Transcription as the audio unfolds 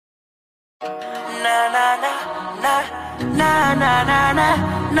Na na na na na na na na na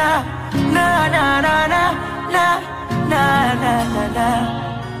na na na na na na na na.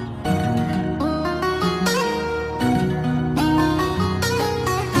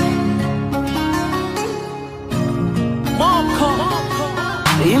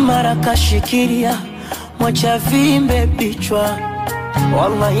 Imara kashikilia mwacha vimbe bichwa,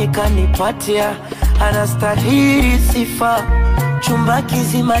 wallahi kanipatia anastahili sifa. Chumba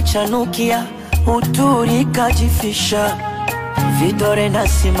kizima chanukia uturi kajifisha, vidore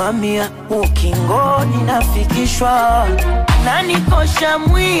nasimamia ukingoni nafikishwa. Nanikosha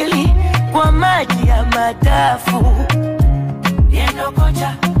mwili kwa maji ya madafu, yendo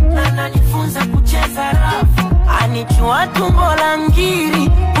kocha na nanifunza kucheza rafu. Anichua tumbo la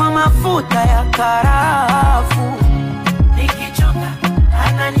ngiri kwa mafuta ya karafu, nikichoka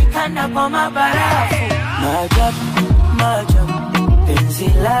ananikanda kwa mabarafu. Maajabu, maajabu, penzi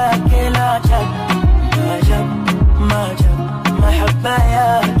lake la ajabu. Maajabu, maajabu, mahaba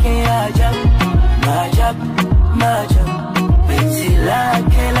yake ya ajabu. Maajabu, maajabu, penzi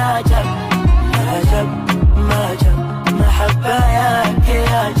lake la ajabu. Maajabu, maajabu, mahaba yake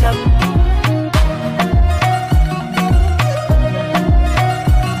ya ajabu.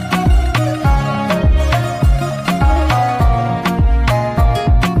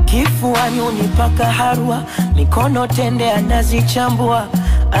 Unipaka harua, mikono tende anazichambua,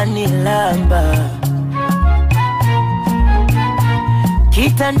 anilamba.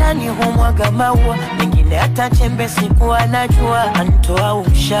 Kitandani humwaga maua, mengine hata chembe siku anajua, antoa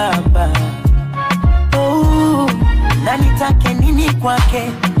ushamba. Na nitake nini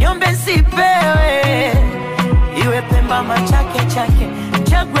kwake, niombe sipewe, iwe Pemba machake chake,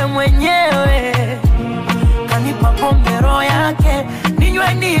 chagwe mwenyewe. Kanipa pombe roho yake,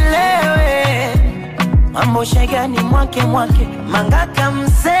 ninywe nilewe. Mambo shegani mwake mwake, mangaka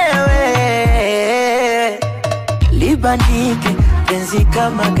msewe. Libandike, penzi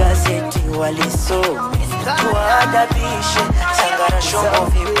kama gazeti walisome, tuadabishe, sangara shombo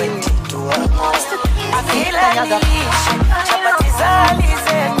vipeti tuamose. Akila nilishe, chapati za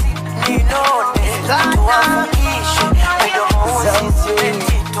alizeti, ninone, tuamukishe, midomo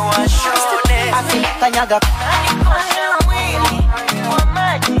uzizipeti tuashone. Kanyaga Nanikosha mwili kwa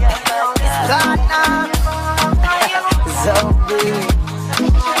maji ya Ghana Zombie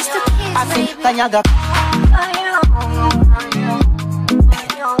Kanyaga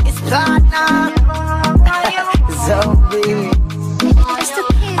Ghana Zombie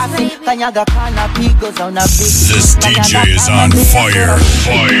Kanyaga kana pigo za unapigo. This DJ is on fire,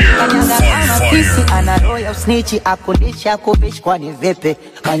 fire, fire. Ana roya usnichi akulisha kubish kwa ni vipi.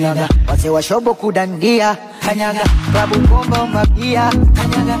 Kanyaga wase wa shobo kudandia. Kanyaga babu bomba mapia.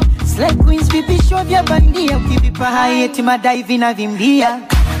 Kanyaga slay queens vipisho vya bandia. Ukivipa hai eti madai vina vimbia.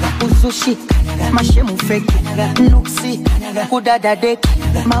 Usushi mashemu fake nuksi kudada deki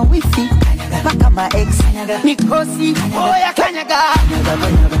mawifi paka ma ex mikosi oya kanyaga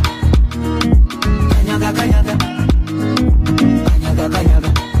kanyaga kanyaga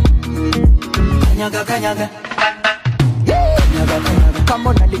kanyaga kanyaga kanyaga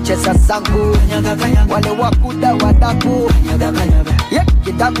kama nalicheza zangu wale wakuda wadaku yeah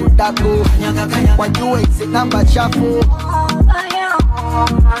kitabu daku wajue hizi namba chafu.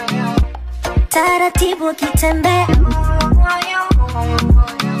 Taratibu kitembea,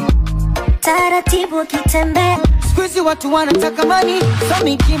 taratibu kitembea. Squeezy watu wanataka mani, so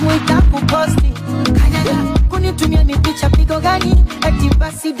mikimuita kuposti. Kanyaga, kunitumia mipicha pigo gani, eti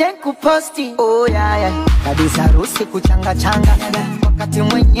basi den kuposti. Oh yeah yeah, kabisa rusi kuchanga changa, wakati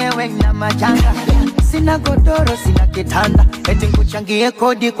mwenyewe na majanga. Sina godoro, sina kitanda, eti nkuchangie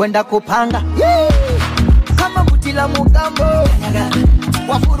kodi kwenda kupanga. Kama butila mugambo,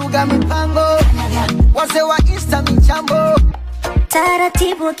 wafuruga mipango, wase wa insta michambo.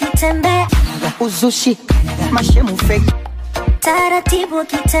 Taratibu kitembea, uzushi mashemu fake. Taratibu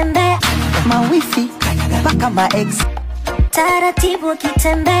kitembea, mawifi paka ma ex. Taratibu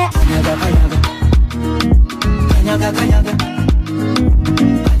kitembea, kanyaga kanyaga kanyaga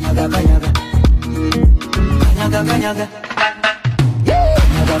kanyaga kanyaga kanyaga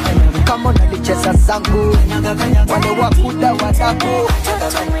kama nalicheza zangu wale wakuda wadaku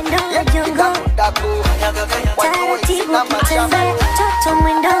toto mwendo wa jongo. Taratibu kitembea, toto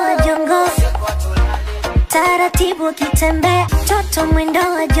mwendo wa jongo. Taratibu kitembea, toto mwendo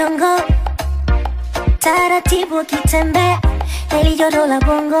wa jongo. Taratibu kitembea, elijoro la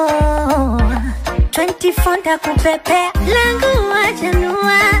bongo. 24 takupepea, langu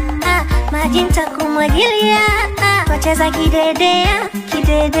wajanua, majinta kumwagilia. Wacheza kidedea,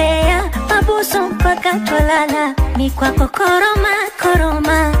 kidedea, mabusu mpaka twalala. Ni kwa koroma,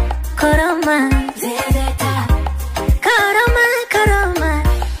 koroma, koroma.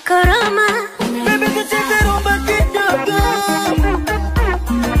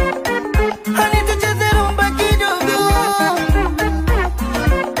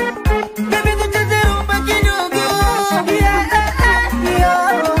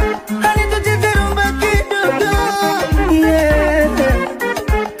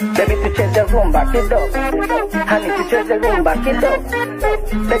 rumba kidogo. Hani tucheze rumba kidogo.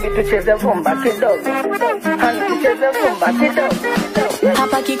 Baby tucheze rumba kidogo. Hani tucheze rumba kidogo.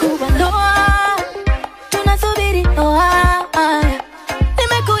 Hapa kikubwa ndoa, tunasubiri ndoa.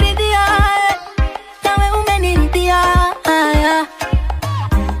 Nimekuridhia, nawe umeniridhia.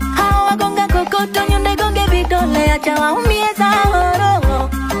 Hao wagonga kokoto nyonde gonge vidole, acha waumie zahoro.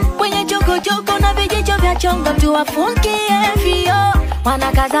 Wenye choko na vijicho vya chongo tuwafungie vio.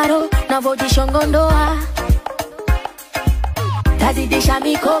 Wanakazaro na vojishongo ndoa, tazidisha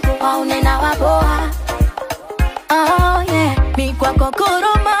mikopo waone na waboa. Oh yeah, mi kwako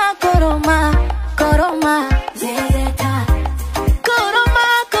koroma, koroma, koroma, zezeta. Koroma,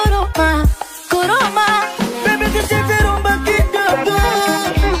 koroma, koroma. Baby tucheze rumba kidogo.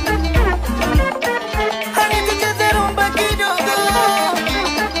 Hani tucheze rumba kidogo.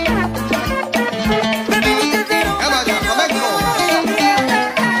 Baby tucheze rumba kidogo.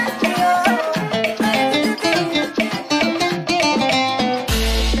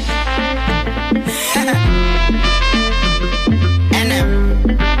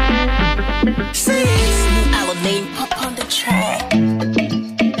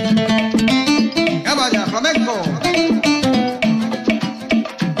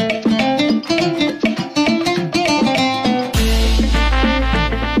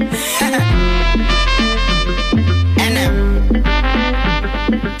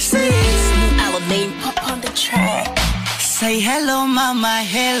 Say hello mama,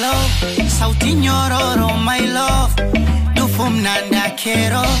 hello. Sauti nyororo, my love. Dufu mnanda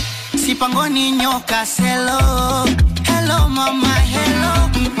kero. Sipangoni nyoka selo. Hello mama, hello.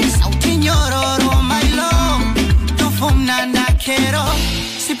 Sauti nyororo, my love. Dufu mnanda kero.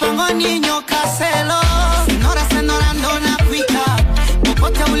 Sipangoni nyoka selo. Senora ndona kwika.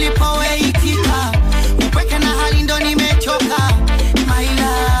 Popote ulipowe itika. Upweke na hali ndo nimechoka. My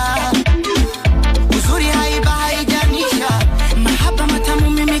love. Uzuri haiba haijanisha. Mahaba matamu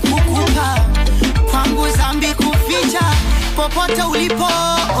mimi kukupa. Kwangu zambi kuficha. Popote ulipo.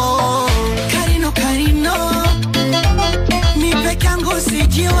 Karino. Mi peke yangu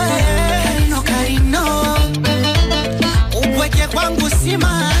sijiwe. Karino. Upweke kwangu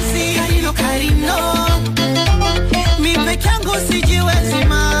simanzi. Karino. Mi peke yangu sijiwe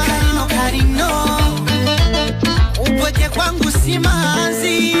zima. Karino. Upweke kwangu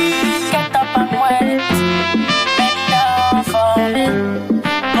simanzi. Get up and wait. Bend down for me.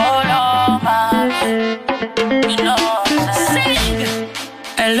 Hold on, mama. You know sing.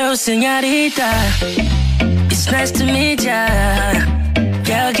 Hello, señorita. It's nice to meet ya.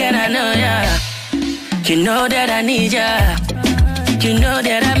 Girl, can I know ya? You know that I need ya. You know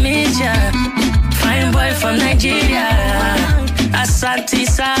that I miss ya. Fine boy from Nigeria. Asante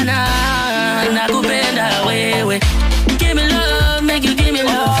sana. Nakupenda wewe. Give me love, make you give me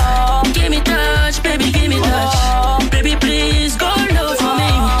love. Give me touch, baby, give me touch. Baby, please go low for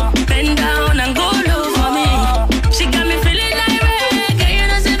me. Bend down and go low for me. She got me feeling like reggae. You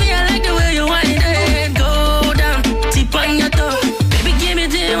know, see me, I like the way you want it. Go down, tip on your toe. Baby, give me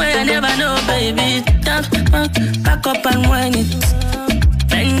the way I never know, baby. Back up and wind it.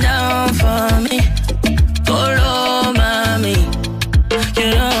 Bend down for me. Go low, mommy. You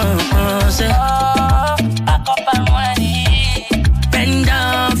know, say. Back up and wind it. Bend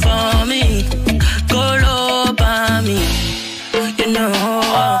down for me. Go low, mommy. You know.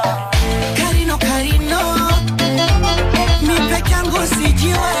 Karino. Mi peke yangu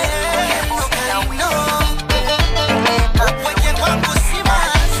sijiwe. Karino. Upweke kwangu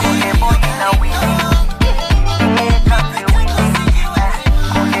simanzi.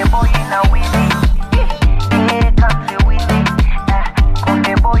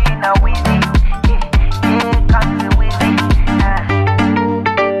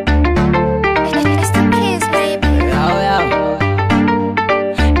 It's the kids, baby.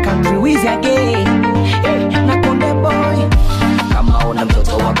 Country Wiz again. Na Konde Boy. Kama una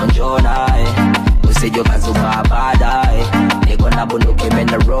mtoto wako njoo naye. Usije kazuba baadaye. Niko na bunduki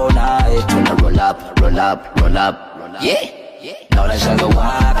roll naye. Tuna roll up. Yeah. Naona shanga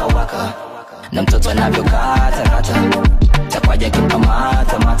waka. Na mtoto anavyokata. Takwaje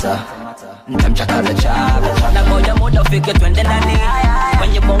kimkamata. Nitamchakaza chaka. Na ngoja muda ufike twende ndani.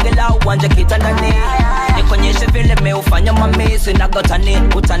 Kwenye bonge la uwanja kitandani. Nikonyeshe vile meufanya mamisi. Nagotani,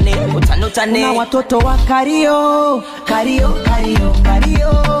 utani. Na watoto wa Kario.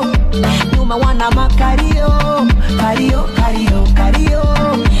 Nyuma wana makario. Kario.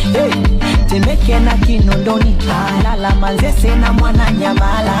 Hey. Temeke na Kinondoni, lala Manzese na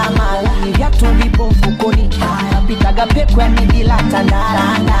Mwananyamala mala. Viatu vipo mfukoni, pitaga pekwe ni bila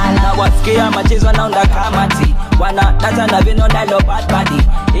tandala ndala. Na wasikia machezo naunda kamati, wana data na vino nalo bad body.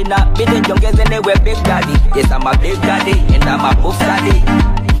 Ina bidi njongeze newe big daddy. Yes, I'm a big daddy and I'm a buff daddy.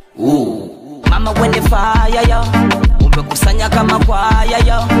 Ooh. Mama when the fire yo, umekusanya kama kwaya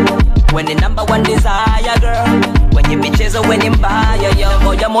yo. When the number one desire girl, when you michezo when you mbaya yo.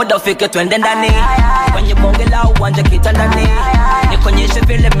 Moja moda ufike twende ndani, when you bonge la uwanja kitandani. Nikonyeshe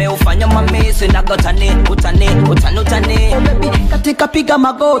vile meufanya mami, sinaga utani. Oh baby, katika piga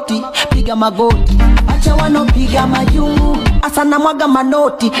magoti, acha wanopiga majungu. Asa na mwaga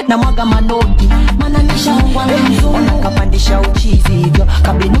manoti, mananisha ungwane mzungu. Unakapandisha uchizi hivyo,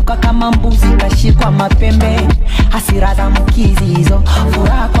 kabinuka kama mbuzi kashikwa mapembe. Hasira za mkizi hizo,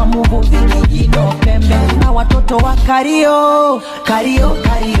 furaha kwa muvuvi kijino pembe. Na watoto wa Kario,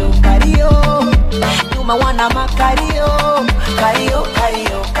 nyuma wana makario, Kario.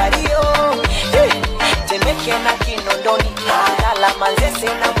 Temeke na Kinondoni, lala Manzese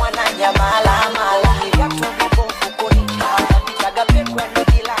na Mwananyamala mala. Viatu vipo mfukoni, pitaga pekwe ni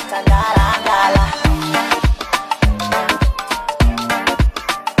bila tandala ndala.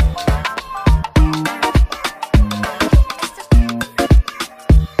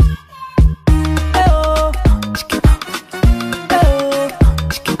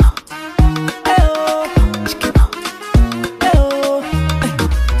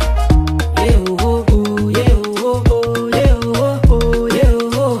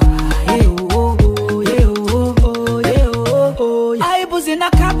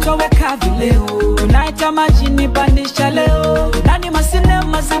 Majini pandisha leo, ndani masine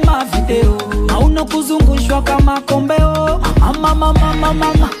mazima video. Hauno kuzungushwa kama kombeo. Mama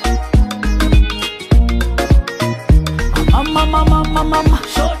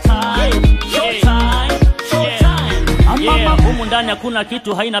Showtime. Humu ndani hakuna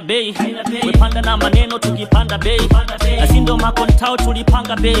kitu haina bei. Wepanda na maneno tukipanda bei. Asindo makontao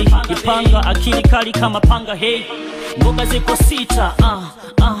tulipanga bei. Kipanga akili kali kama panga hey. Mboga ziko sita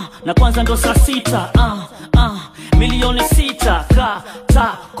na kwanza ndo saa sita milioni 6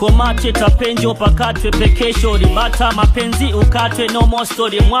 kata komate tapenjo pakatwe pekesho ribata mapenzi ukatwe no more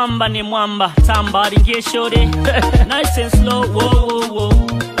story. Mwamba ni mwamba tamba ringeshore. Nice and slow whoa.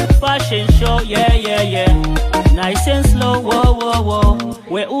 Fashion show yeah. Nice and slow whoa.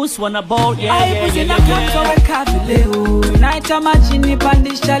 We us wanna ball yeah. Leo tunaita majini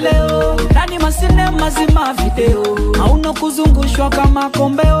pandisha leo, ndani masine mazima video. Hauno kuzungushwa kama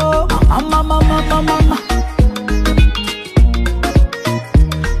kombeo. Mama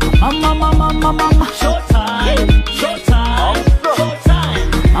Showtime.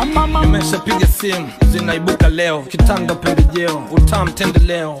 Nimeshapiga simu zinaibuka leo, kitanda pembejeo,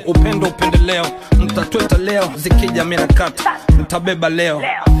 utamtendeleo, upendo upendeleo, mtatweta leo, zikija mimi nakata, nitabeba leo.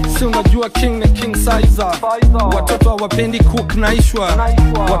 Si unajua king na king size. Watoto hawapendi kuknaishwa,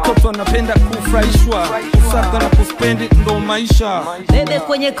 watoto wanapenda kufurahishwa. Usaka na kuspendi ndo maisha. Bebe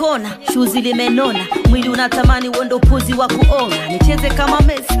kwenye kona, shuzi limenona, mwili unatamani uondo puzi wa kuona. Nicheze kama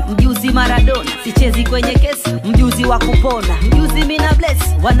Messi, mjuzi Maradona. Sichezi kwenye kesi, mjuzi wa kupona. Mjuzi mina bless,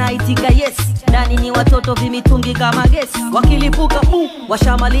 wanaitika yes. Ndani ni watoto vimitungi kama gesi. Wakilipuka boom,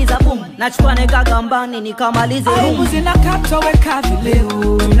 washamaliza boom. Nachukwane kagambani nikamalize room. Aibu zinakatwa weka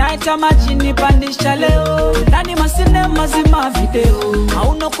vileo, tunaita majini pandisha leo, ndani masine mazima video.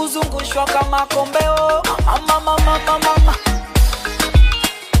 Hauno kuzungushwa kama kombeo. Mama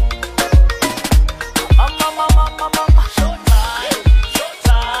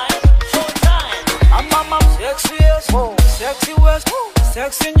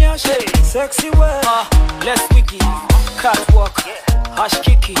Sexy nyash, sexy way. Let's wiki, catwalk, hash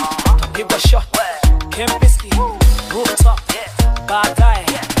kiki, tapigwa shot, Kempiski, rooftop, baadaye,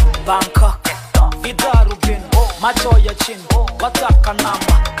 Bangkok, Vidarubin, macho ya chini, wataka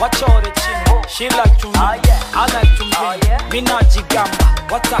namba, wachore chini, shila chumbi, ala chumbi, mina jigamba,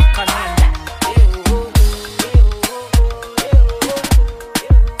 wataka nini.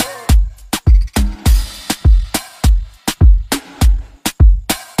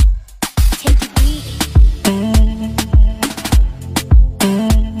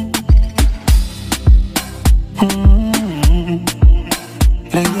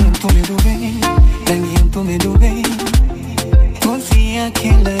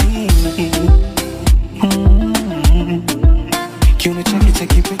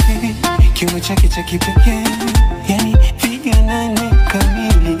 Yani piga nane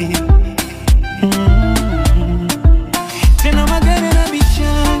kamili. Tena magari na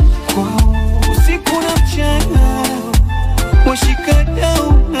bichana kwao, usiku na mchana,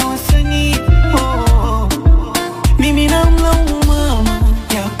 washikadau na wasanii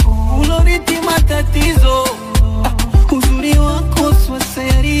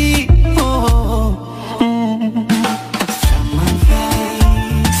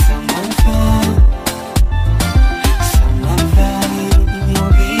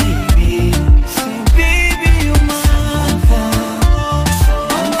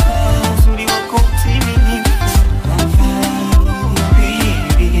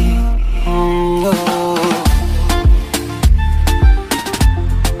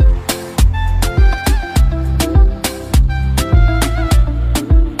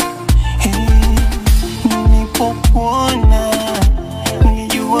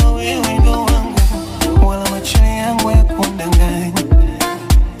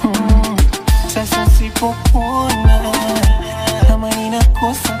nisipokuona kama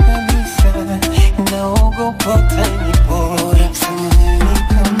ninakosa kabisa, naogopa utanipora. Samahani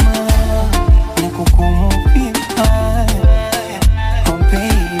kama nakukumbuka, oh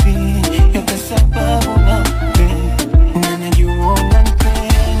baby, yote sababu napenda na najua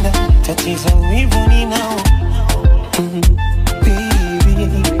unanipenda, tatizo hivyo ninao baby,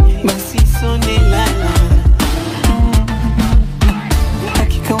 basi sonde lala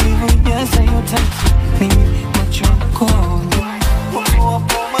hakika ulivyojaza yote mimi machokondo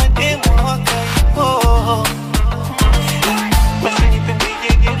wapo mademo wakaipo basi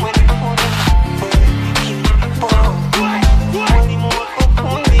nipendege mwenye kuna kilipo mwalimu wako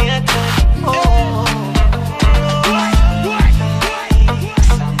kundi hata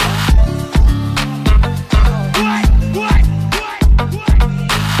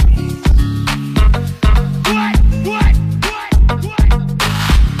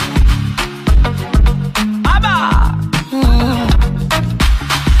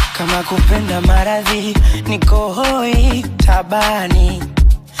kupenda maradhi niko hoi tabani,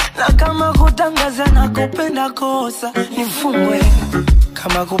 na kama kutangaza na kupenda kosa nifungwe,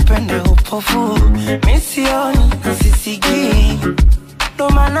 kama kupenda upofu misioni sisikii, ndo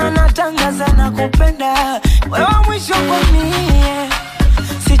maana natangaza na kupenda wewe mwisho kwa mie,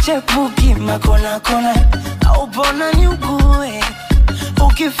 sichepuki makona kona au pona niugue,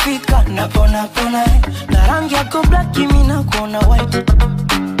 ukifika napona pona na rangi yako black mimi nakuona white,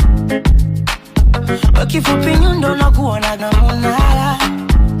 wakifupi nyundo na kuona na munala,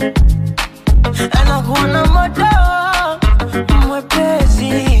 anakuona moto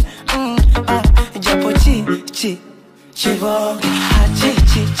mwepesi, japo chibonge, chibonge,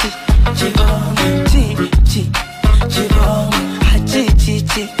 chibonge, chibonge.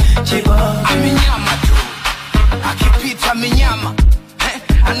 Amenyama tu, akipita menyama,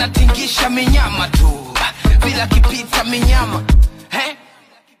 anatingisha menyama tu, bila kipita menyama,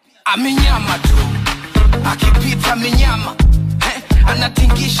 amenyama tu, akipita menyama,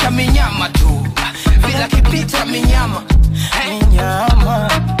 anatingisha menyama tu, bila kipita menyama, menyama.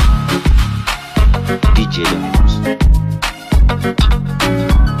 DJ Dorminos.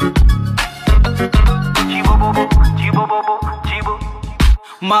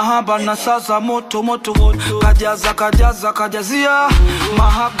 Mahaba na sasa moto moto, kajaza kajaza kajazia,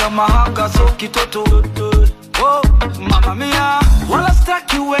 mahaga so kitoto, oh mama mia, wala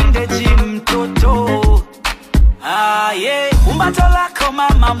staki uende gym mtoto, yeah, kumbato lako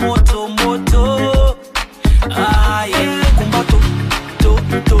mama moto moto, yeah, kumbato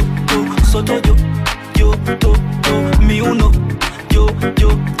to soto yo miuno yo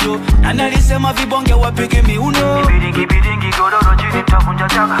analisema vibonge wapige miuno, bidingi godoro chini mtavunja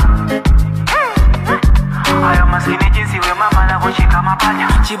chaga, hayo maskini jinsi we mama na kushika mapaja,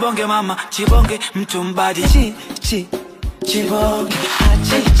 chibonge mama chibonge mtu mbadi, chibonge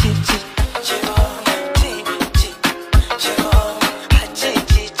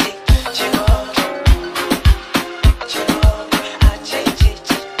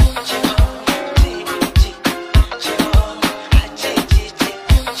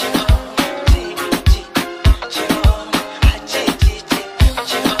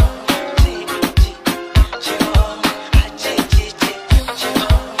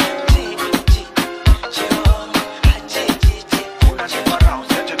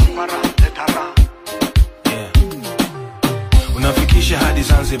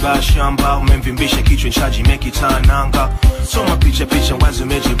shamba umemvimbisha kichwa nchaji mekitananga, soma picha wazi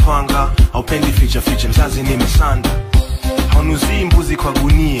umejipanga, haupendi ficha mzazi nimesanda, haunuzii mbuzi kwa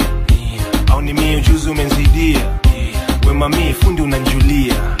gunia, au ni mie ujuzi umenzidia, we mami fundi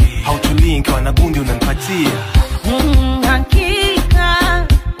unanjulia, hautulii nkiwa na gundi unanipatia, hakika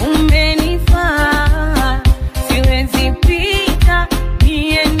umenifaa, siwezi pita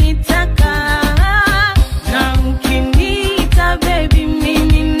mie nitaka, na mkinita baby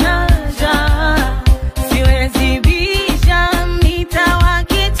mimi naja, siwezi bisha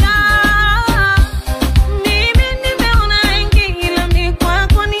nitawakita, mimi nimeona wengi ila mi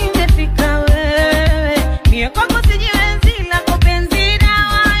kwako nimefika wewe, mie kwako sijiwezi lako penzi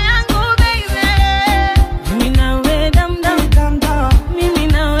dawa yangu baby, mimi nawe dam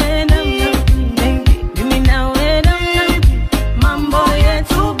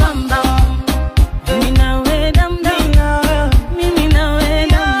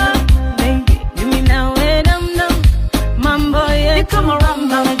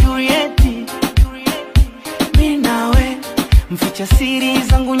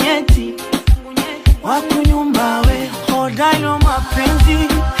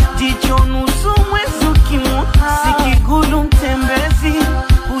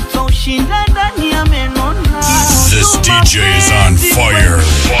DJ is on fire.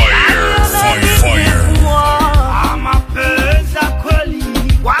 Fire. Fire. Fire. Mapenzi kweli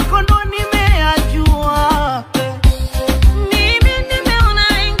wako ndo nimeyajua. Mimi nimeona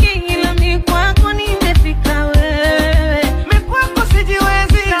wengi ila mimi kwako nimefika wewe. Mimi kwako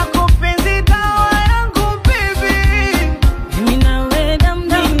sijiwezi yako penzi dawa yangu baby. Mimi nawe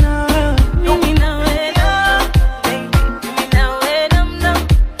damdam. Mimi nawe mimi nawe damdam.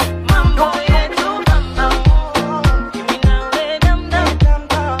 Mambo yetu bamba. Mimi nawe damdam.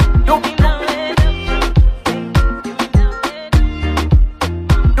 Mimi nawe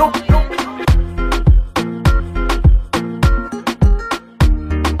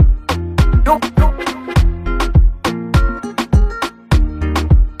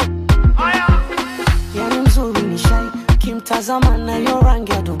yani mzuri ni shai kimtazama na yo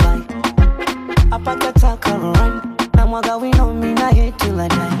rangi ya Dubai apakata Caroline na mwaga wino mina heti la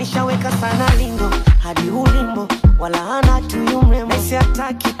dai nishaweka sana lindo hadi ulimbo wala hana tu yumrembo nisi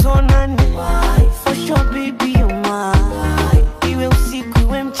ataki tonani for sure baby you mine iwe usiku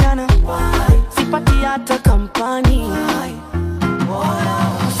iwe mchana sipati hata kampani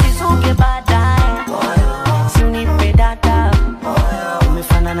usizunge baadaye si unipe data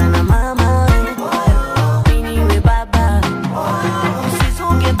umefanana na mama mimi iwe baba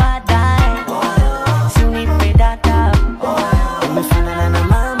usizunge baadaye si unipe data umefanana na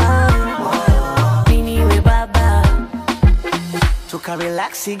mama mimi iwe baba tuka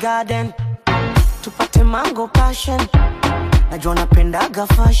relax garden tupate mango passion najua napendaga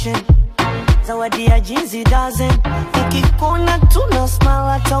fashion zawadi ya jinsi dozen nikikona tuna smile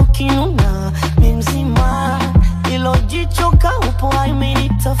hata ukinuna mimzima ilo jicho kaupo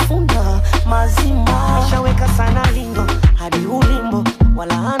haimenitafuna mazima nishaweka sana lindo hadi ulimbo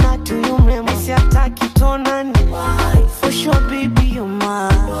wala hana tu yumrembo nisi ataki tonani for sure baby you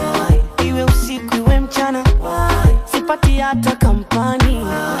mine iwe usiku iwe mchana sipati hata kampani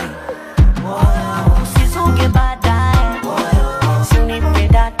usizunge baadaye si unipe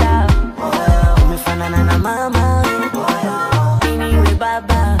data umefanana na mama mimi iwe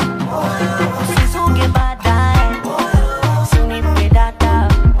baba usizunge baadaye si unipe data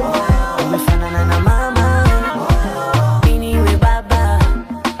umefanana na mama mimi iwe baba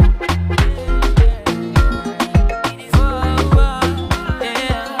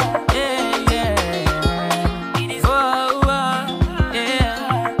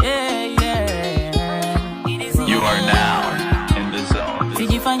You are now in the zone.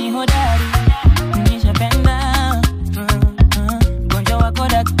 Sijifanyi hodari, nishapenda gonjwa wako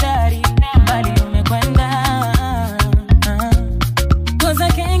daktari, mbali umekwenda 'Cause I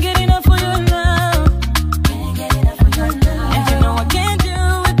can't get enough of your love. And you know I can't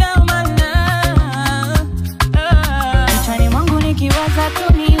do without my love. Kichwani mwangu nikiwaza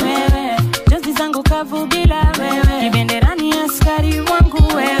tu ni wewe, jozi zangu kavu bila wewe, kibenderani askari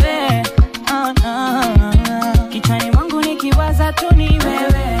wangu wewe. Kichwani mwangu nikiwaza tu ni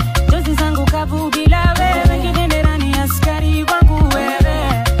wewe, jozi zangu kavu bila wewe, kibenderani askari wangu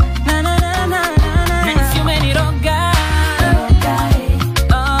wewe. Na na na na na na si umeniroga.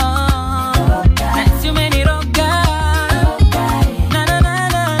 Si umeniroga. Na na na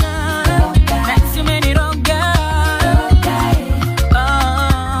na si umeniroga.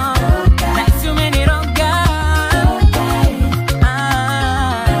 Si umeniroga.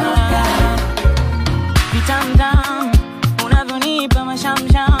 Vitamtam unavyonipa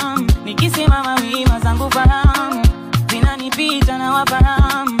mashamsham, nikisimama wima zangu fahamu zinanipita na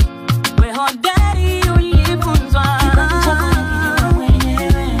wafahamu. We hodari ulifunzwa,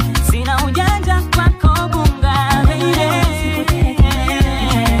 sina ujanja kwako bunga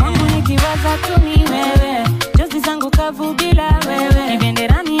Mungu nikiwaza tu ni wewe, jozi zangu kavu bila wewe,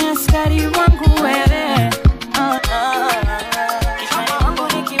 kibenderani askari wangu wewe. Kichwani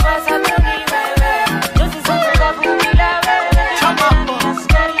mwangu nikiwaza tu ni wewe, jozi zangu kavu bila wewe, kibenderani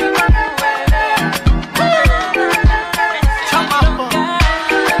askari wangu wewe.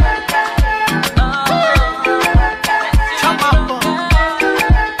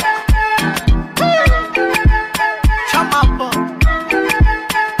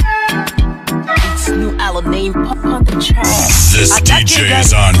 It's new Aladdin pop on the track. This DJ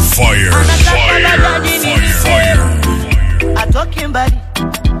is on fire. Fire. Fire. Fire. Atoki mbali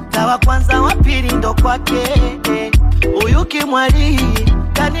tawa kwanza wa pili ndo kwake huyu kimwali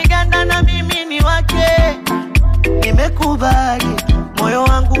kaniganda na mimi ni wake nimekubali moyo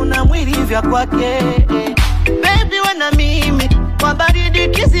wangu na mwili vya kwake baby we na mimi kwa baridi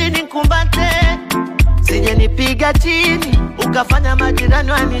kizini kumbate sije nipiga chini ukafanya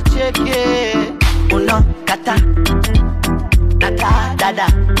majirani wanicheke uno kata nata dada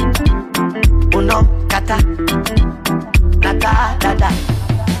uno kata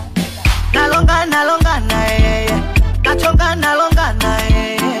Nalongana Kachongana longana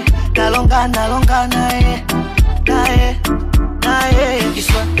Nalongana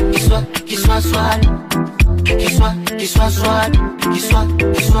Kiswa swali Kiswa swali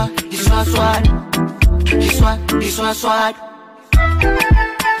Kiswa swali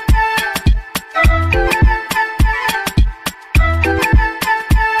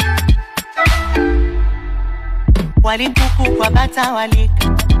Walimpuku kwa bata walika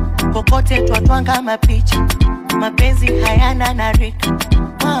kokote twatwanga mapicha mapenzi hayana narika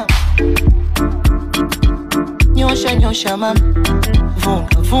Nyosha mama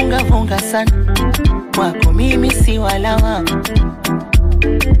Vunga sana wako mimi si walawa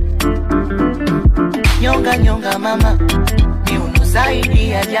Nyonga mama miuno zaidi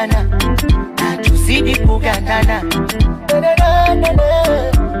ya jana na tuzidi kugandana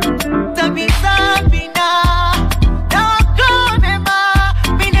Tabisa bina na wakonema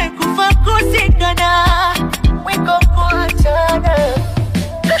mine kufa kusikana wiko kuachana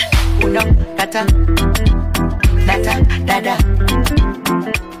Unokata dada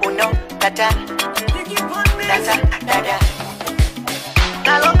Unokata dada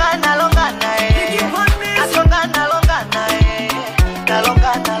Nalongana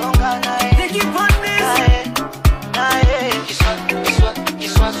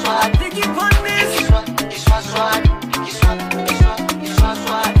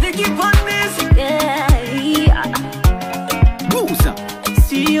Kiswa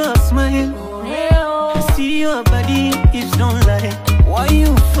See your smile See your body, hips don't lie Why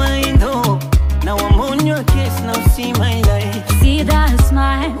you find hope? Now I'm on your case, now see my life See that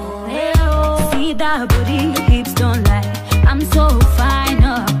smile See that body, hips don't lie I'm so fine,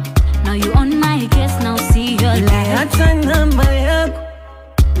 oh Now you on my case, now see your life Hata namba yako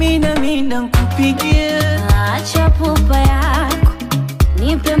Mina kupigia Acha pupa yako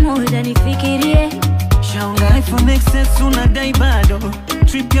Nipe muda nifikirie Shaunga iPhone XS unadai bado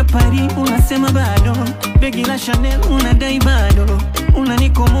Trip ya Paris unasema bado Begi la Chanel unadai bado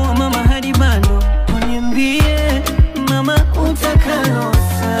Unanikomoa mama hadi bado Niambie mama utakalo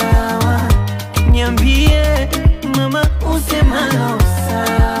sawa Niambie mama usemalo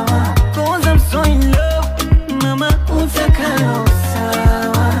sawa Cause I'm so in love Mama utakalo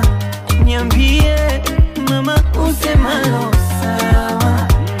sawa Niambie mama usemalo sawa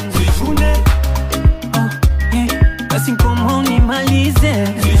Zijune Basi nkomo nimalize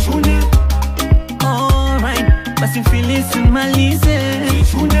Zijune Alright Basi mfilisi nimalize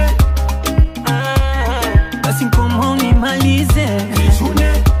Zijune Basi nkomo nimalize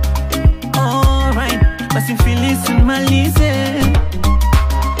Zijune Alright Basi mfilisi nimalize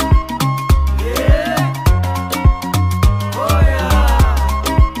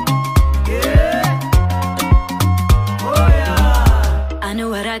I know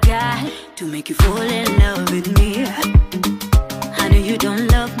what I got to make you fall in love with me. I know you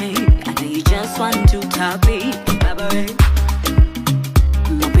don't love me. I know you just want to top it.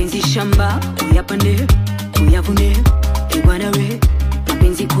 Mapenzi shamba, uyapande, uyavune, ibanawe.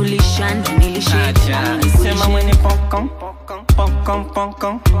 Mapenzi kulisha na nilishe. Sema mwenye pokon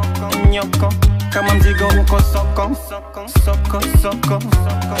Nyoko Kama mzigo uko soko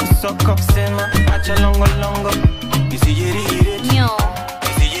Sema acha longo Isijiri Nyo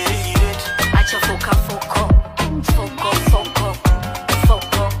Acha foko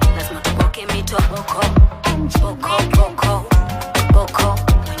Lazima tupoke mito boko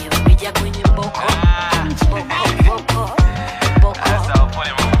Mwenye mpija kwenye boko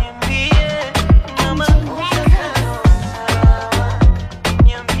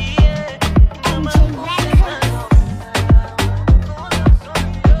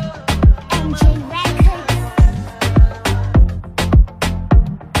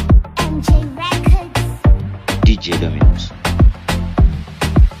DJ Dorminos.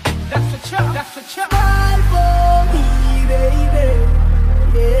 That's a chop. Smile for me, baby.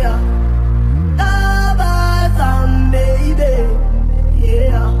 Yeah. Tabasam, baby.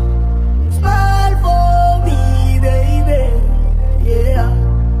 Yeah. Smile for me, baby. Yeah.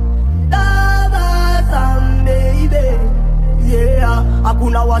 Tabasam, baby. Yeah.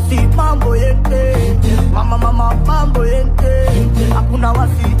 Hakuna wasi mambo yente. Mama mambo yente. Hakuna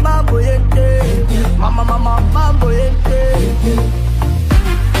wasi mambo yente. Mama mambo yente.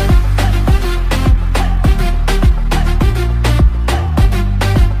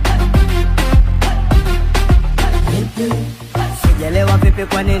 Sijelewa vipi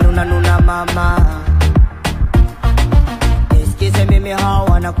kwa nini unanuna mama Nisikize mimi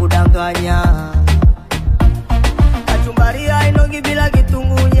hawa na kudanganya Kachumbaria inogi bila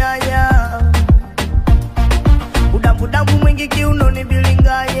kitungu nyanya Udambu mwingi kiunoni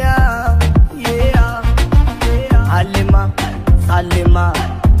bilinganya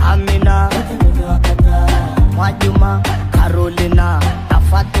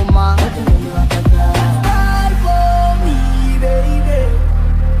Fatuma. Smile for me, baby.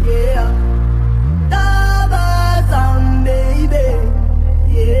 Yeah. Tabasam, baby.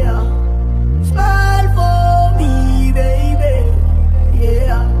 Yeah. Smile for me, baby.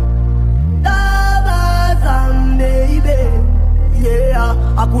 Yeah. Tabasam, baby. Yeah.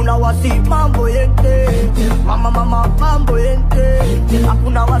 Hakuna wasi mambo yente. Mama mambo yente.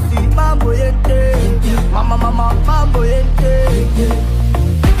 Hakuna wasi mambo yente. Mama mambo yente.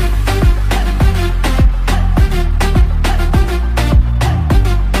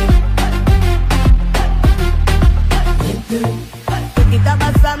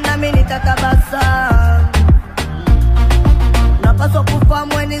 Ukitabasam na mimi nitatabasam. Napaswa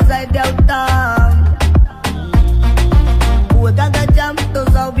kufahamu wewe ni zaidi ya utamu. Uwekaga jambo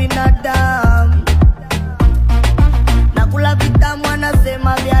za ubinadamu. Nakula vitamu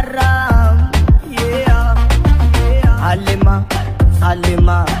anasema vya ram. Yeah, yeah. Halima,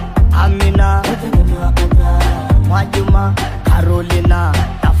 Salima, Amina, Mwajuma, Carolina,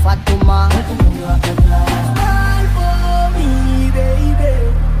 Tafatuma. Smile for me, baby.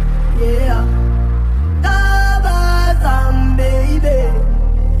 Yeah. Tabasam, baby.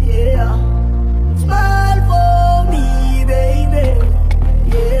 Yeah. Smile for me, baby.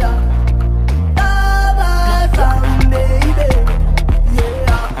 Yeah. Tabasam, baby.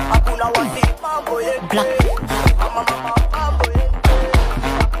 Yeah. Hakuna wasi mambo yente. Black. Mama mambo yente.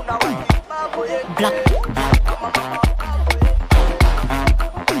 Hakuna wasi mambo yente. Black.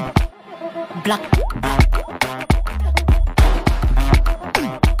 Black.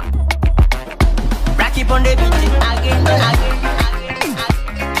 Black keep on the beat again.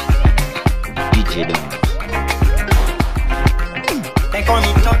 DJ Dorminos. They call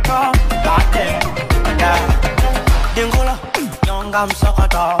me Toto, Bate, Dingola, Yonga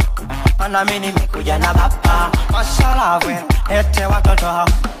Msokoto, Manamini Mikuja na Bapa, Masalawe, Ete Watoto,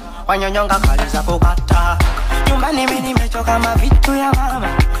 Wanyonyonga Kaliza Kukata. Nyumbani mimi nimechoka mavitu ya mama,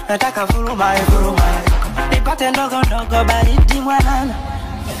 nataka furumae, nipate ndogo ndogo baridi mwanana.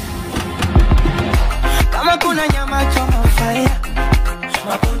 Kama kuna nyama choma fire,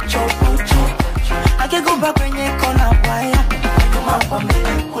 mapocho pocho, akikupa kwenye kona waya, nyuma kwa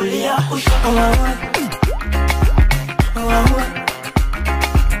mbele kulia kushoto.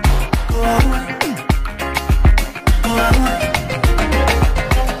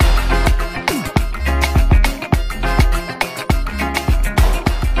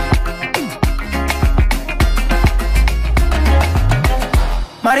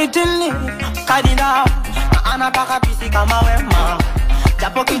 Maritini, Kadina, anataka pisi kama wema.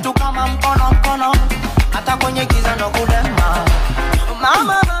 Japo kitu kama mkono, hata kwenye giza ndo kudema.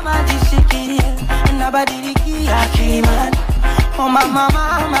 Mama jishikirie, nabadilikia kimani. Oh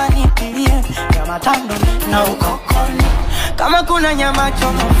mama nipilie, nyama tando na ukokoni. Kama kuna nyama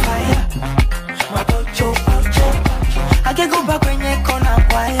choma fire, mapocho pocho, akikupa kwenye kona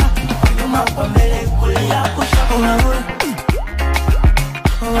kwaya, nyuma kwa mbele kulia kushoto.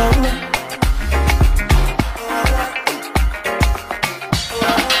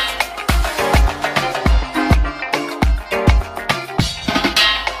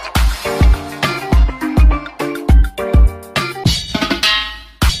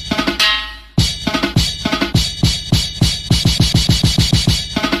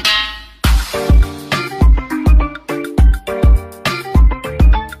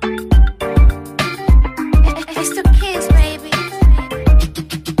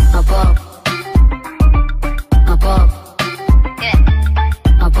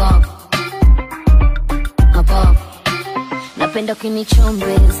 Napenda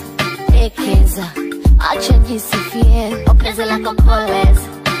kunichombeza, ekeza, acha jisifie, opeze lako koleza,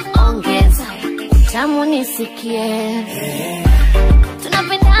 ongeza, utamu nisikie.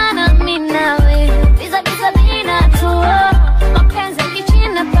 Tunapendana mimi nawe, biza bina tu, mapenzi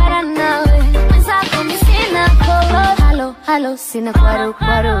kichina para nawe, mwenzako mimi sina kolo. Hello, sina kwaru.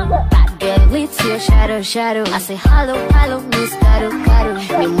 Bad girl with your shadow. I say hello, miss karu.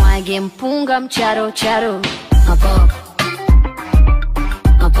 Nimwage mpunga mcharo.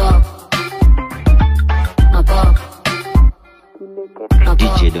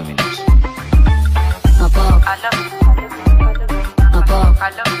 DJ Dorminos.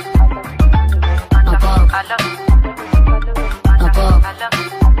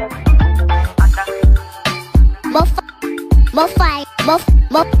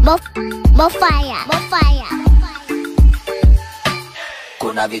 Fire.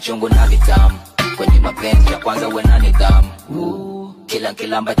 Kuna vichungu na vitamu kwenye mapenzi ya kwanza uwe na nidhamu.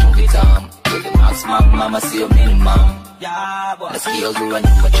 Kila ambacho vitamu with the max mama sio minimum. Nasikia uzura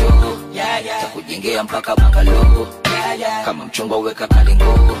nyumba choo, takujengea mpaka makalo, kama mchongo weka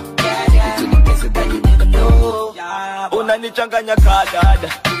kalingo, ukinipesa that you never know. Unanichanganya kadada,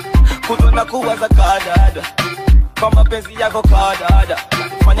 kutona kuwaza kadada, kwa mapenzi yako kadada,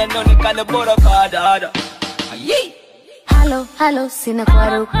 fanya nionekane bora kadada. Hello, hello, sina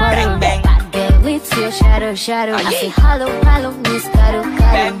kwaru kwaru. Bad girl with your shadow shadow. I say hello, hello, miss karu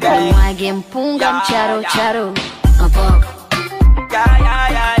karu. Mwage mpunga mcharo charo. Above. Above.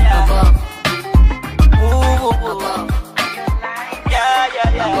 Above. Above.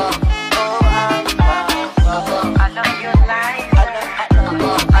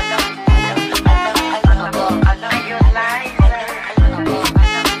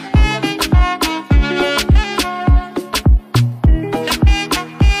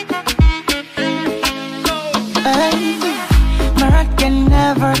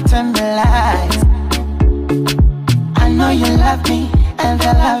 Turn the lights. I know you love me, and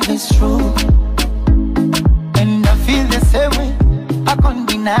the love is true. And I feel the same way, I can't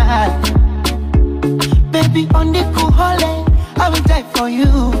deny. Baby, on the cool holiday, I will die for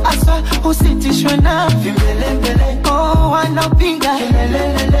you. I swear, who sit is your name? Oh, I know bigger.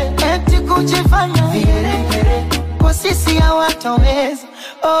 Eti kujifanya kwa sisi hawatoweza.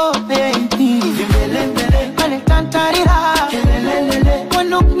 Oh baby, wanitantarira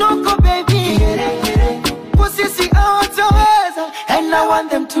wanuknuko baby, kwa sisi hawatoweza. And I want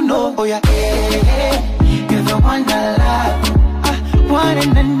them to know, oh yeah, you're the one I love, one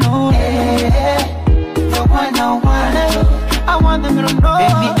and only, the one I want. I want them to know,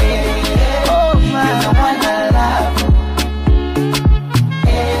 baby, oh my, you're the one I love,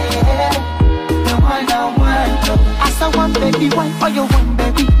 the one I want. As I want, baby, why are you one,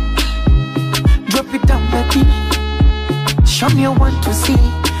 baby? Drop it down, baby. Show me you want to see.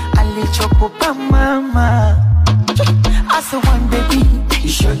 I let you go, mama. As I want, baby, you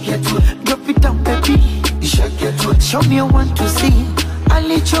should get to it. Drop it down, baby. You should get to it. Show me you want to see. I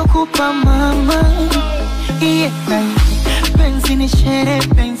let you go, mama. Yeah, penzi ni shere,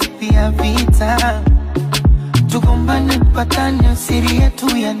 penzi pia vita. Tugombane patane, siri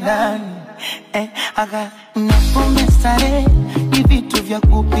yetu ya ndani. Aga napombe stare, ni vitu vya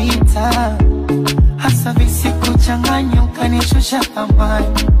kupita. Hasa visiku changanya, ukanishusha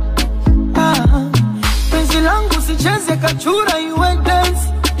thamani. Penzi langu sicheze kachura, iwe dance.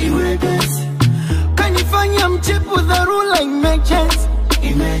 Kanifanya mchepu dharura, emergency.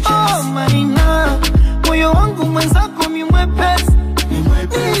 Oh Marina, moyo wangu mwenzako mimwepesi.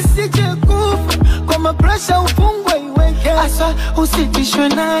 Nisije kufa, kwa mapresha ufungwe iweke. Asa usitishwe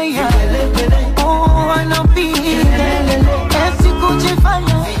naye, oh anapiga eti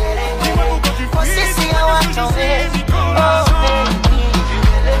kujifanya kwa sisi hawatoweza. Oh baby,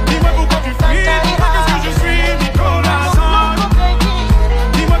 dis-moi pourquoi tu fuis, qu'est-ce que je suis, Nicolas.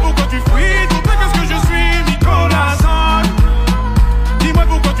 Dis-moi pourquoi tu fuis, qu'est-ce que je suis, Nicolas. Dis-moi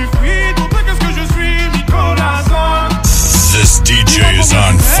pourquoi tu fuis, qu'est-ce que je suis, Nicolas. This DJ is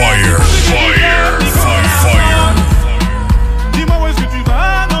on fire, fire, fire, fire. Dis-moi où est-ce que tu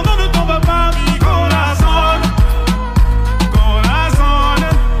vas, non, non, ne t'en vas pas, Nicolas.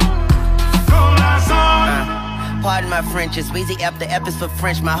 Pardon my French, it's Weezy after Epis for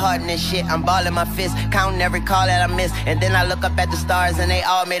French. My heart in this shit, I'm balling my fist, counting every call that I miss. And then I look up at the stars and they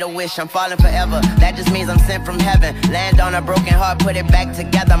all made a wish. I'm falling forever, that just means I'm sent from heaven. Land on a broken heart, put it back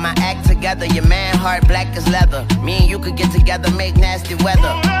together. My act together, your man heart black as leather. Me and you could get together, make nasty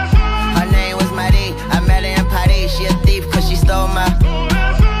weather. Her name was Marioo, I met her in Paris. She a thief cause she stole my.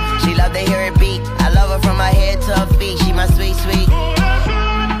 She love to hear it beat, I love her from her head to her feet. She my sweet, sweet.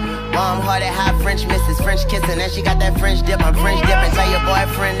 Warm-hearted, high French misses, French kissing, and she got that French dip. I'm French dipping. Tell your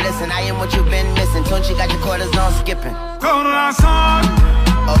boyfriend, listen, I am what you've been missing. Tune, she got your quarters on skipping. Corazon,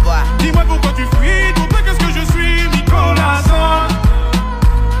 au revoir. Dis-moi pourquoi tu fuis, qu'est-ce que je suis, Nicolas.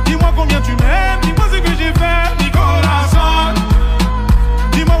 Dis-moi combien tu m'aimes, dis-moi ce que j'ai fait, Nicolas.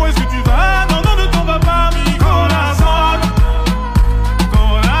 Dis-moi où est-ce que tu vas, non, non, ne t'en vas pas, Nicolas.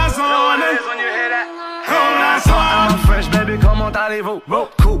 I'm fresh, baby, comment allez-vous?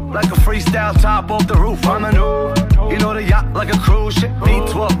 Cool, like a freestyle top off the roof. I'm a new, you know the yacht like a cruise ship.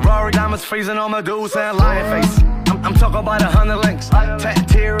 V12, Rory diamonds freezing on my dudes and lion face. I'm talking about 100 links, tat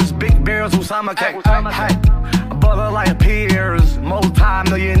tears, big bears, Usama cake. Hey, a brother like peers,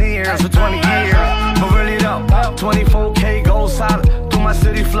 multi-millionaires for 20 years. But really though, 24K gold solid through my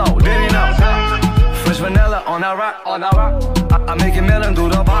city flow. Did you know? Fresh vanilla on that rock, I make it melon through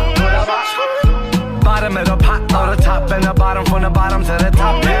the bar. Bottom of the pot, or the top and the bottom, from the bottom to the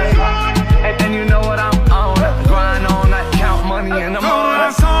top, yeah. And you know what I'm on, grind on that, count money in the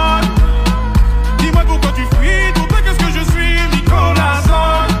morning. Dis-moi pourquoi tu fuis, qu'est-ce que je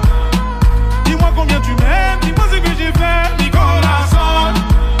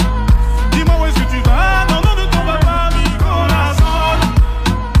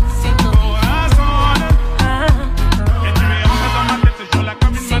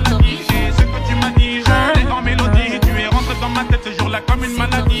une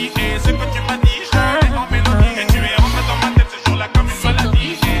maladie. Et ce que tu m'as dit, je l'ai en mélodie. Et tu es rentré dans ma tête ce jour-là comme une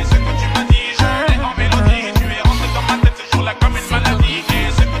maladie. Et ce que tu m'as dit, je l'ai en mélodie. Et tu es rentré dans ma tête ce jour-là comme une maladie.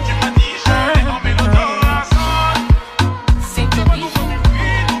 Et ce que tu m'as dit, je l'ai en mélodie. Sinto bicho.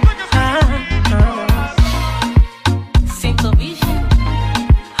 Sinto bicho.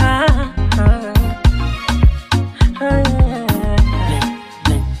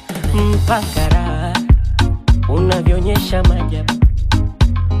 Mpakara unavyonyesha majabu,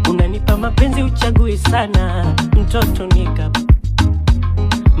 unanipa mapenzi uchagui sana, mtoto nika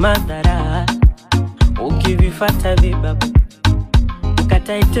madhara ukivifata vibabu,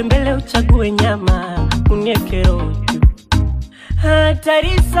 ukatae tembele uchague nyama, unieke roho juu.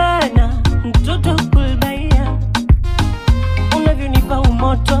 Hatari sana mtoto kulbaia, unavyonipa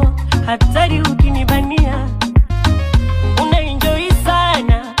umoto, hatari ukinibania, unaenjoy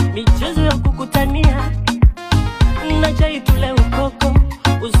sana michezo ya kukutania, na chai tule ukoko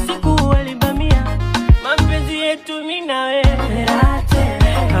usiku walibamia, mapenzi yetu mimi na wewe rate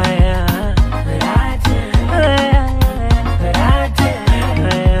haya rate haya rate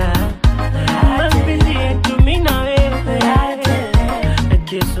haya mapenzi yetu mimi na wewe rate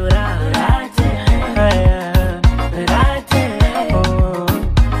kisura rate haya rate oh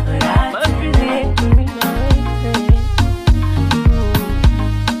mapenzi yetu mimi na wewe.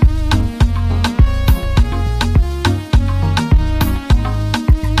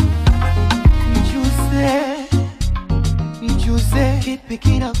 Nijuze kipi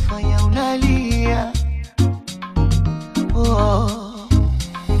kinafanya unalia? Oh,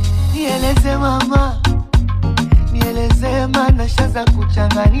 nieleze mama, nieleze maana shaza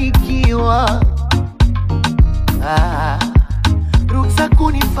kuchanganikiwa. Ruksa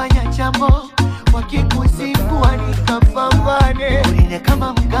kunifanya jambo wakikusimbua nikapambane, urine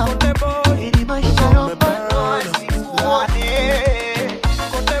kama mgao ili maisha rombano wasikuone.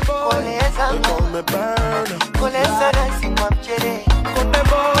 Koleza koleza nasi kwa mchere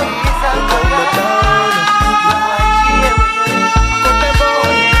Iza koleza Uwachie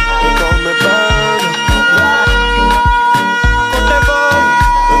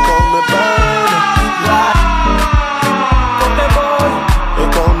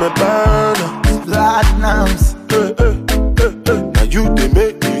Platinums. Now you they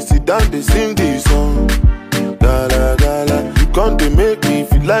make me sit down, they sing this song. Gala gala, you can't they make me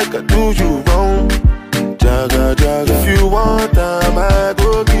feel like I do you wrong. Jaga jaga, if you want time, I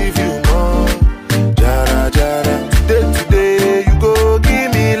go give you more. Jara jara, today you go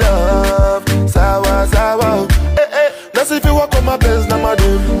give me love. Sawa sawa, that's if you walk on my pants, na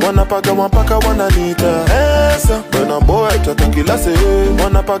madam. Wanna paka, wanna nita. Esa, when I'm boy, chata kila se.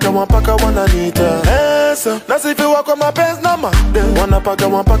 Wanna paka, wanna nita. Esa, that's if you walk on my pants, na madam. Wanna paka,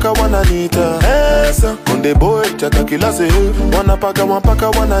 wanna nita. Esa, when the boy, chata kila se. Wanna paka,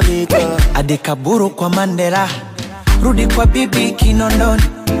 wanna nita. Adekaburu kwa Mandela, rudi kwa bibi Kinondoni,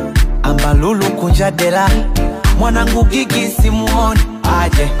 ambalulu kunjadera, mwanangu Gigi simuoni,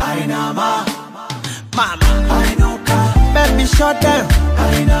 aje ainama, mama ainuka, baby shut down,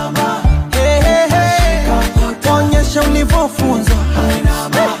 ainama, hey hey hey, onyesha ulivofunzwa,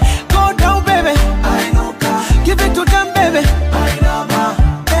 ainama, go down baby, ainuka, give it to them baby, ainama,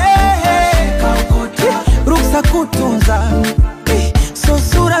 hey hey, ruksa kutunza, so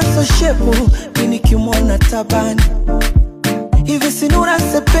sura so shepu, mini kimona tabani, hivi sinura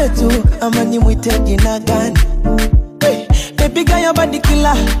sepetu, ama ni mwite jina gani? Baby girl your body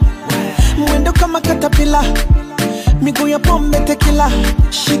killer, mwendo kama katapila, miguu ya pombe tequila,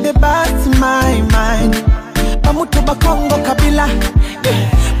 she the best my mind, pamutu bakongo kabila,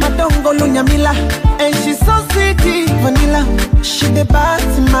 madongo lunyamila, and she so sweet vanilla, she the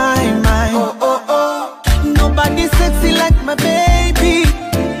best my mind, oh oh oh, nobody sexy like my baby,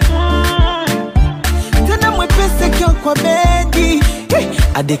 tena mwepese kio kwa bedi,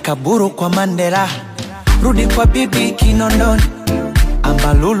 adekaburu kwa Mandela, rudi kwa bibi Kinondoni,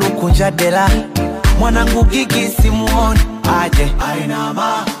 ambalulu kunjadera, mwanangu Gigi simuoni, aje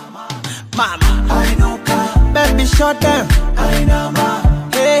ainama, mama ainuka, baby shut down, ainama,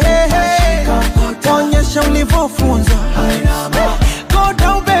 hey hey hey, onyesha ulivofunzwa, ainama, go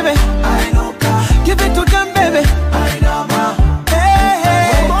down baby, ainuka, give it to them baby, ainama, hey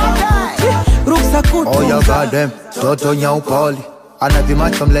hey, ruksa kutunza. Oh you got them, toto nyaupoli,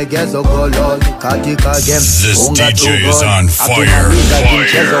 anavimacho mlegezo gololi, katika game, this unga DJ is on fire,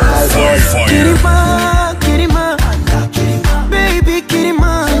 Kirima, Kirima, baby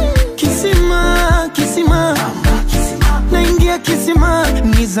Kirima, kisima, kisima, naingia kisima,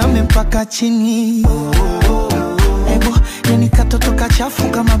 nizame mpaka chini, ebo, yani katoto kachafu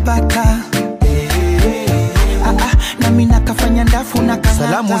kama baka, nami nakafanya ndafu na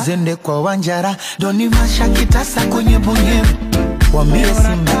salamu zende kwa Wanjara, Doni Masha kitasa kwenye bunyevu, wambie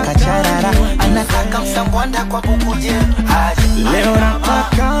Simba kacharara, anataka msambwanda kwa bukuje. Leo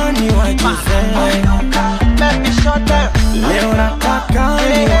nataka ni wajuze, leo nataka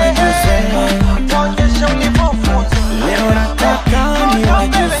ni wajuze, leo nataka ni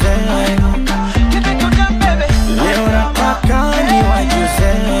wajuze, leo nataka ni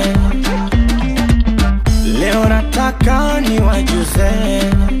wajuze, leo nataka ni wajuze,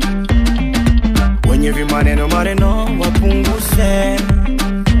 wenye vimaneno maneno wapunguze,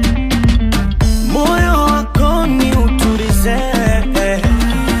 moyo wako ni uturize,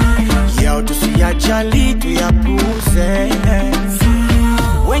 yao tusiyajali tuyapuze,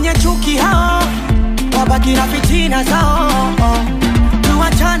 wenye chuki hao wabaki na fitina zao,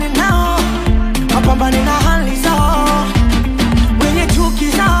 tuachane nao wapambane na hali zao, wenye chuki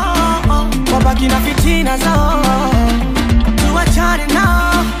zao wabaki na fitina zao, tuachane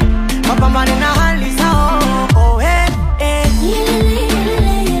nao wapambane na hali zao. Oh, hey, hey.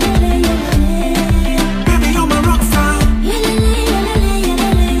 Baby, you're my rock star.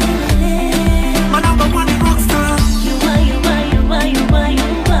 My number one rock star. You are.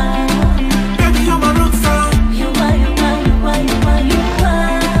 Baby, you're my rock star. You are.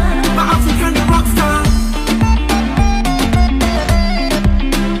 My African rock star.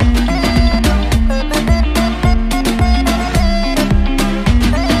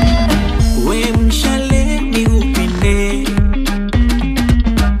 We mshale ni upinde,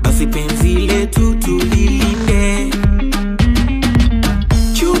 basi penzi letu tulilinde,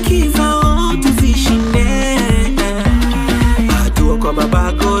 chuki zao tuzishinde, hatua kwa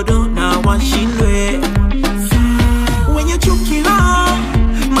baba godo na washindwe, wenye chuki zao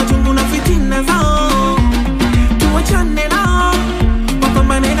majungu na fitina zao, tuwachane nao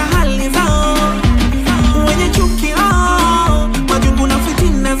wapambane na hali zao, wenye chuki zao majungu na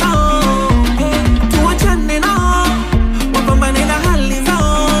fitina zao, tuwachane nao wapambane na hali zao.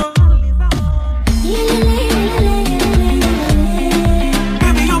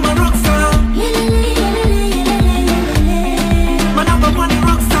 Baby, you're my rock star. My number one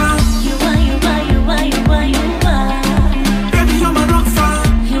rock star. Baby, you're my rock star.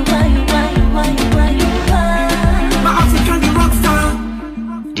 My African rock star.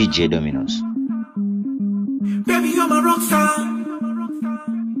 DJ Dorminos. Baby, you're my rock star.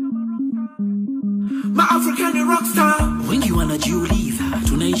 My African rock star. Wengi wanajiuliza,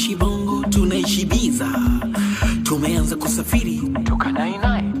 tunaishi Bongo, tunaishi Biza, tumeanza kusafiri toka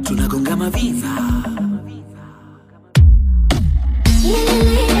nainai, tunagonga maviza.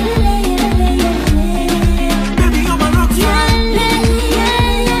 Baby, you're my rock star.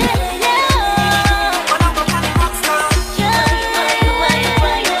 My number one rock star.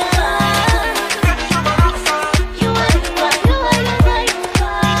 Baby, you're my rock star.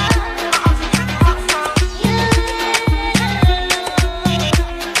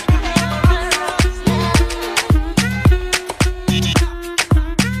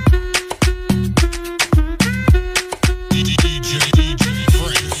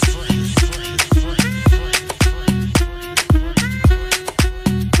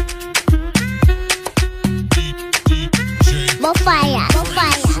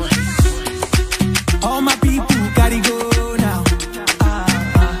 All my people gotta go now.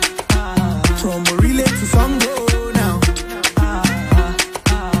 From Relay to Songo now.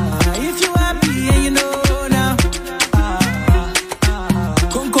 If you happy and you know now.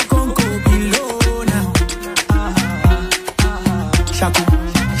 Conco below now. Shaku now.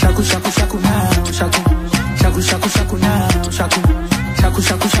 Shaku now. Shaku now. Shaku now.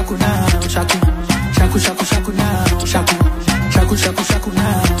 Shaku now. Shaku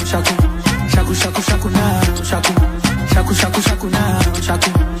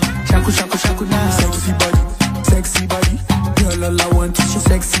now. Sexy body, girl, all I want is your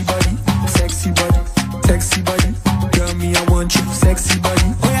sexy body, girl, me I want you, sexy body.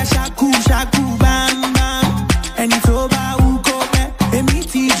 Oh yeah, shaku, bam bam, and it's over uko me, emi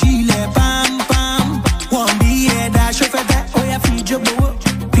tijile bam bam, one be here that show for that. Oh yeah, feed your bowo,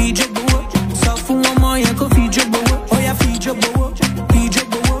 so for one more yeah go feed your bowo. Oh yeah, feed your bowo,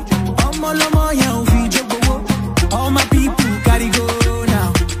 lomo yeah feed your bowo. All my people gotta go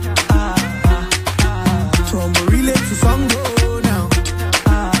now. From Relay to Songo now.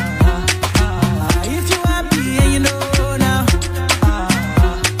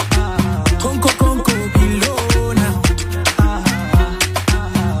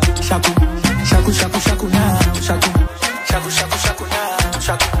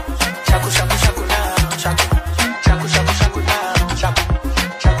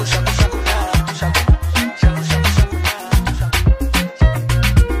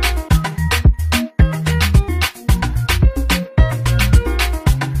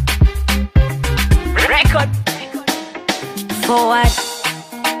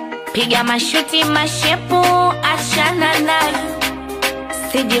 Piga mashuti mashepu, achana nayo.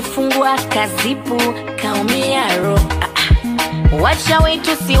 Sijifungua kazipu, kaumia roho. Wacha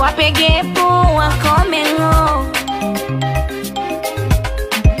wetu siwapegepu, wakome ngo.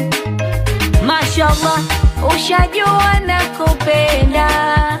 Mashallah, ushajua na kupenda.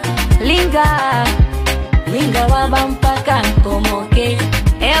 Linga, linga waba mpaka nkomoke.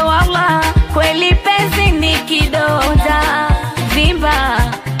 Wallah, kweli penzi ni kidonda. Vimba,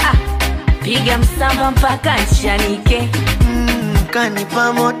 piga msamba mpaka nchanike.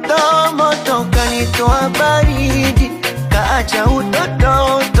 Kanipa moto, moto, kanitoa baridi. Kaacha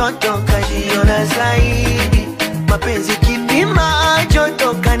utoto, utoto, kajiona zaidi. Mapenzi kipima,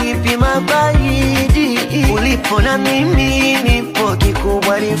 joto, kanipima baridi. Ulipo na mimi, nipo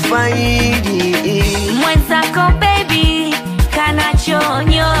kikubwa ni faidi. Mwenzako baby,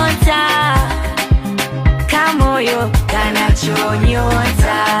 kanachonyota. Kamoyo,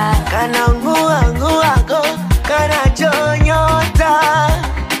 kanachonyota. Kanangua, ngua, go, kanachonyota.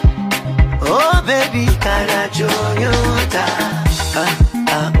 Oh baby, kanachonyota.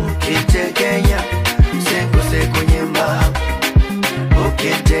 Ukitekenya, senguse kwenye mbavu.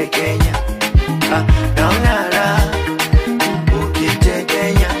 Ukitekenya, naona raha.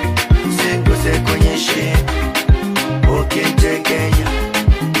 Ukitekenya, senguse kwenye shingo. Ukitekenya,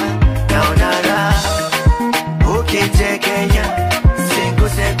 naona raha. Ukitekenya,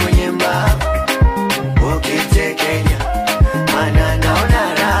 senguse kwenye mbavu. Ukitekenya,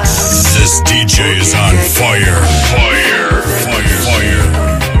 naona raha. This DJ is on fire. Fire, fire,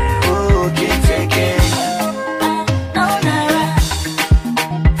 fire.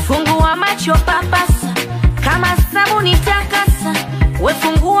 Fungua macho papasa, kama sabuni takasa. We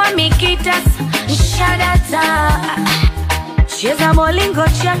fungua mikitasa, shadata. Cheza molingo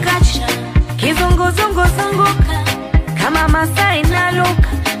chakacha, kizunguzungu zunguka. Kama Masai na luka,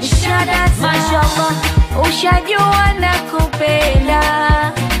 shadata. Mashallah, ushajua na kupenda.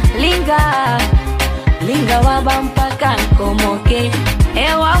 Linga, linga waba mpaka nkomoke.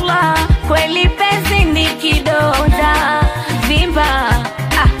 Wallah, kweli penzi ni kidonda. Vimba,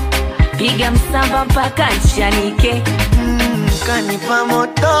 piga msamba mpaka nchanike. Kanipa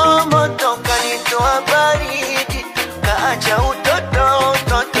moto, moto, kanitoa baridi. Kaacha utoto,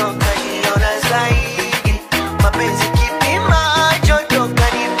 utoto, kajiona zaidi. Mapenzi kipima, joto,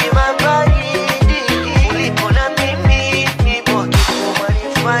 kanipima baridi. Ulipo na mimi, nipo kikubwa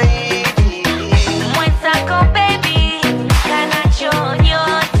ni faidi. Mwenzako baby,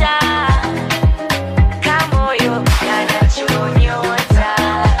 kanachonyota. Kamoyo, kanachonyota.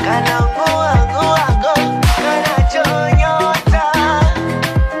 Kanangua, ngua, go, kanachonyota.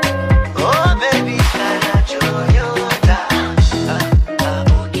 Oh baby, kanachonyota.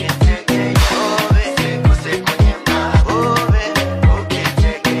 Ukitekenya, senguse kwenye mbavu.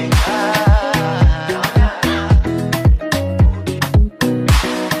 Ukitekenya,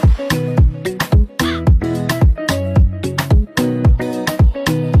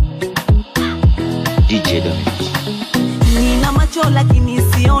 DJ Dorminos. Nina macho lakini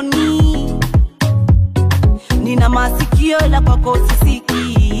sioni. Nina masikio la kwako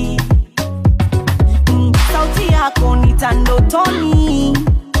sisiki. Sauti yako nitandotoni.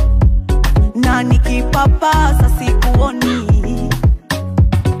 Na nikipapasa sikuoni.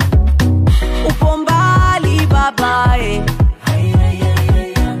 Upo mbali babae.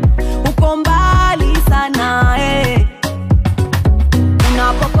 Uko mbali sana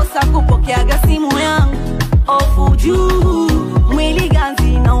unapokosa kupokeaga simu yangu. Ofu juu, mwili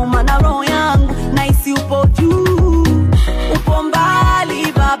ganzi na umana roho yangu. Naisi upo juu, upo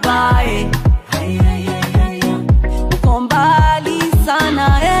mbali babae. Uko mbali sana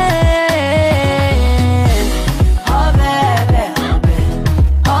oh bebe, oh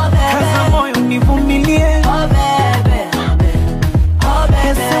bebe. Kaza moyo nivumilie. Oh bebe, oh bebe.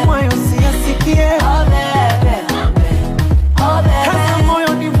 Ese moyo siyasikie. Oh bebe, oh bebe. Kaza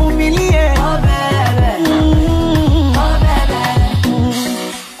moyo nivumilie. Oh bebe, oh bebe.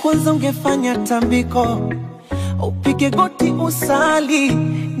 Kwanza ungefanya tambiko, upige goti usali,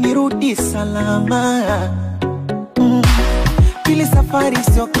 nirudi salama. Pili safari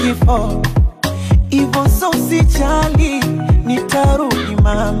sio kifo, ivo so usijali, nitarudi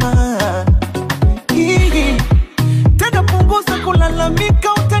mama. Hii tena punguza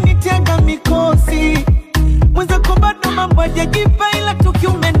kulalamika, utanitega mikosi. Mwenzako bado mambo hajajipa, ila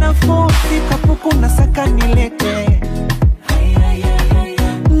tukiume nafosi. Kapuku na saka nilete,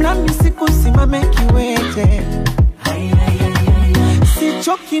 nami siku simame kiwete.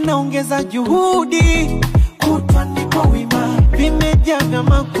 Sichoki naongeza juhudi, kutwa niko wima. Vimejaa vya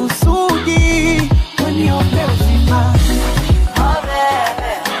makusudi, waniombe uzima. Oh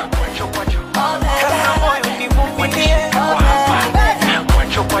bebe,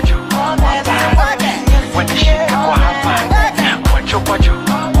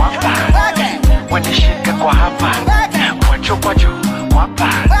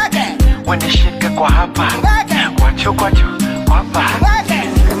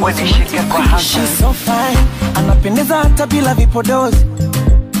 wenishike kwa hasa. She's so fine, anapendeza hata bila vipodozi.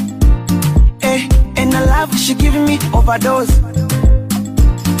 And I love she giving me overdose.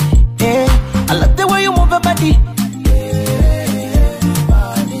 I love the way you move your body.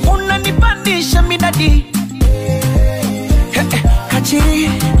 Unanipandisha midadi. Kachiri,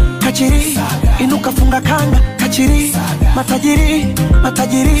 kachiri, inuka funga kanga. Kachiri, matajiri,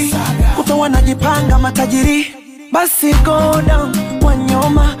 matajiri, kutoa najipanga matajiri. Basi go down,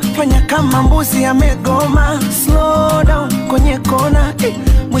 wanyoma, fanya kama mbuzi amegoma. Slow down, kwenye kona,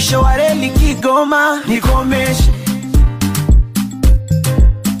 mwisho wa reli Kigoma. Nikomeshe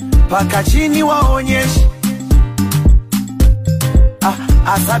paka chini waonyeshe.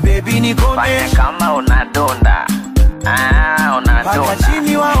 Asa baby nikomeshe. Fanya kama unadonda, unadonda. Paka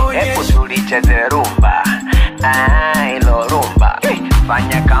chini waonyeshe. Hebu tulicheze rumba, ilo rumba.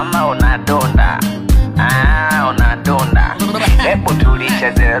 Fanya kama unadonda, unadonda. Hebu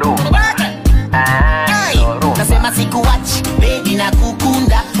tulicheze rumba, ilo rumba. Nasema sikuwachi, baby na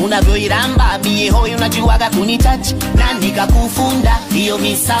kukunda. Unavyoiramba, mie hoi unajuaga kunitachi. Na nikakufunda, hiyo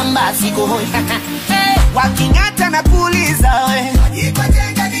misamba siku hoi. Wakingata na kuuliza we,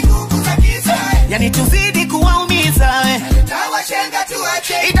 wajipatenga ni nguvu za giza. Yani tuzidi kuwaumiza we, tawashenga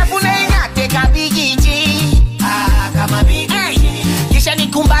tuache. Itafune ingate kabigiji, kama bigiji. Kisha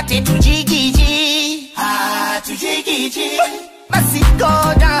nikumbate tujigiji, tujigiji. Basi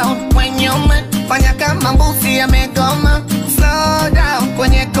go down when you're mad. Fanya kama mbuzi amegoma. Slow down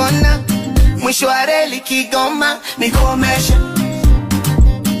kwenye kona, mwisho wa reli Kigoma. Nikomeshe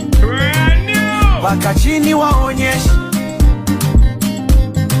paka chini waonyeshe.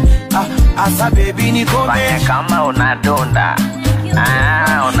 Asa baby nikomeshe. Fanya kama unadonda,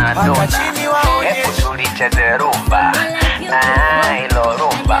 unadonda. Hebu tulicheze rumba, ilo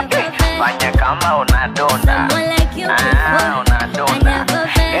rumba. Fanya kama unadonda, unadonda.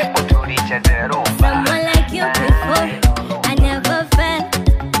 Hebu tulicheze rumba. I never felt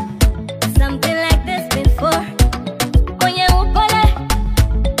something like this before. Mwenye upole,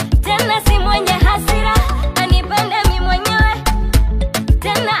 tena si mwenye hasira. Anipende mi mwenyewe,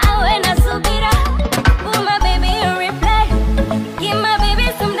 tena awe na subira. Put my baby in replay, give my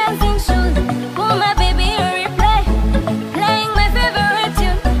baby some dancing shoes. Put my baby in replay, playing my favorite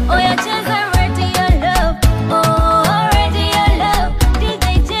tune. Oh yeah, cheza radio love, oh radio love. DJ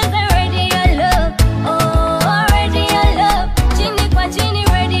cheza radio love, oh radio love. Chini kwa chini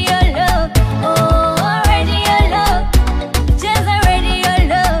radio love, oh radio love. Cheza radio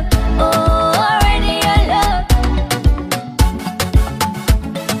love, oh radio love.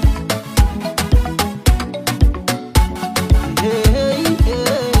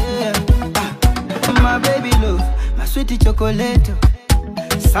 My baby love, my sweet chocolate.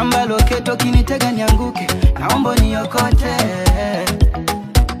 Samba loketo kinitega nianguke, naomba niokote.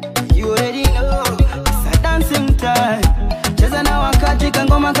 You already know, it's a dancing time. Cheza na wakati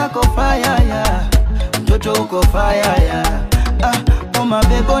kangoma kako fire, yeah. Mtoto uko fire, yeah. Oh my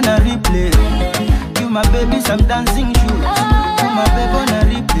baby on a replay. Give my baby some dancing shoes. Oh my baby on a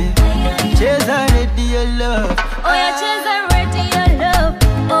replay. Cheza radio love. Oh yeah, cheza radio love,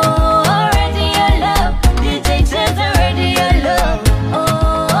 oh radio love. DJ cheza radio love,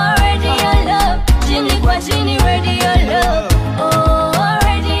 oh radio love. Chini kwa chini radio love, oh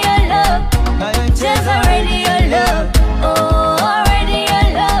radio love. Cheza radio love, oh radio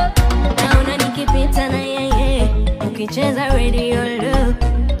love. Naona nikipita na yeye, ukicheza radio love.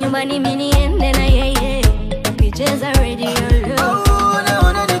 Nyumbani mimi niende na yeye, ukicheza radio love.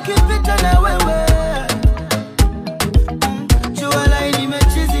 Naona nikipita na wewe, jua laini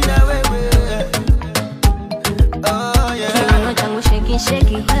mechizi na wewe. Oh yeah. Kiuno changu sheki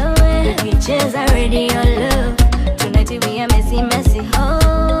sheki wewe, ukicheza radio love. Tonight we are messy messy, oh.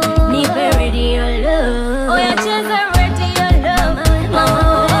 Nipe radio love. Oh yeah, cheza radio love,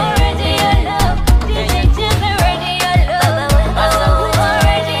 oh radio love. DJ cheza radio love, oh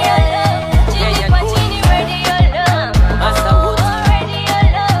radio love. Chini kwa chini radio love, oh radio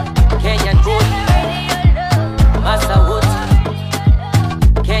love. Kenyan boy, Masa Wood,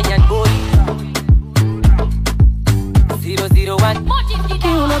 Kenyan boy, 001.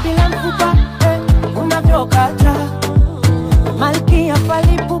 Kiuno bila mfupa, unavyokata Malkia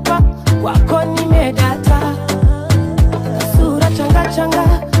palipupa, wako nimedata. Sura changa changa,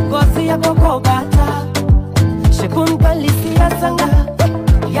 ngozi ya kokobata. Shekun palisi ya sanga,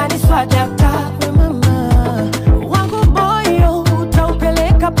 yani swadakta. We mama, wangu moyo,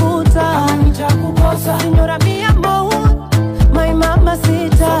 utaupeleka puta. Nitakukosa, signora mi amor, my mama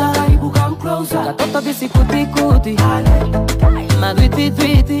sita. Karibu come closer, katoto bisikuti kuti. Madwiti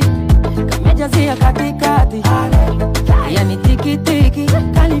twiti, kamejazia katikati. Yani tiki tiki,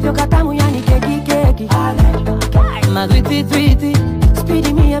 kali madwiti twiti,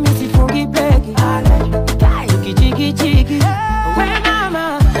 speedy mia misifungi breki. Ukijigi jigi, we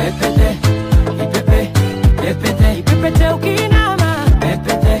mama. Pepete, ipepe, pepete, ipepete ukinama.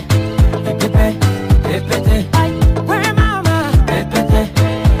 Pepete, ipepe, pepete, we mama. Pepete,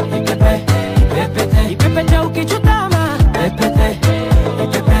 ipepe, pepete, ipepete ukichutama. Pepete,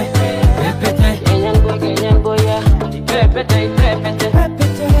 ipepe, pepete, yenyango ya. Pepete, pepete,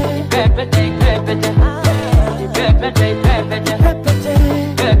 pepete, pepete, pepete, pepete,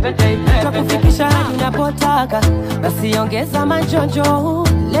 pepete, takufikisha hadi unapotaka, basi ongeza majonjo.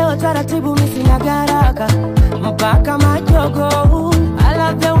 Leo taratibu misina garaka, mpaka majogo. I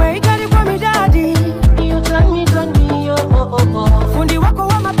love the way you got it for me daddy. You turn me, yo, oh, oh, oh. Fundi wako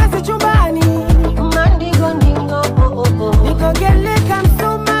wa mapenzi chumbani, mandingo, ndingo, oh, oh, oh. Nikogeleka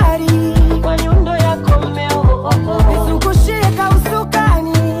msumari, kwa nyundo yako mmeo, oh, oh, oh. Nisukushie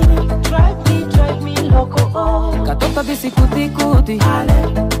kausukani, drive me loco, oh. Katoto visikuti-kuti,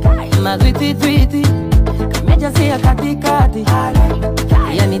 madwiti-twiti, kamejazia katikati,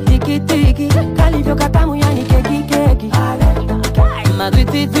 yani tiki-tiki, kalivyo katamu yani keki-keki.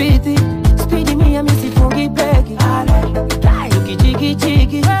 Madwiti-twiti, speedy mia misifungi breki.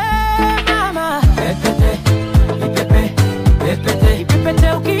 Ukijigi-jigi, hey mama. Pepete, ipepe, pepete,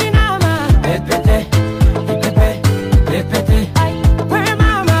 ipepete ukinama. Pepete, ipepe, pepete, we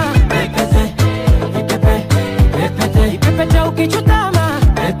mama. Pepete, ipepe, pepete, ipepete ukichutama.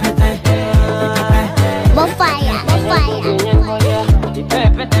 Pepete, ipepe, Mofaya. pepete,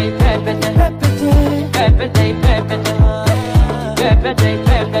 pepete, pepete, pepete,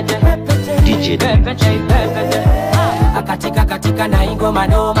 pepete, DJ pepete. Akatika na ingoma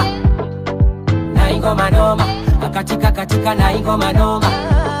noma, na ingoma noma. Akatika na ingoma noma,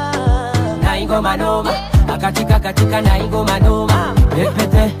 na ingoma noma. Akatika na ingoma noma.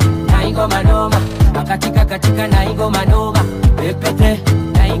 Pepete, na ingoma noma. Akatika na ingoma noma. Pepete.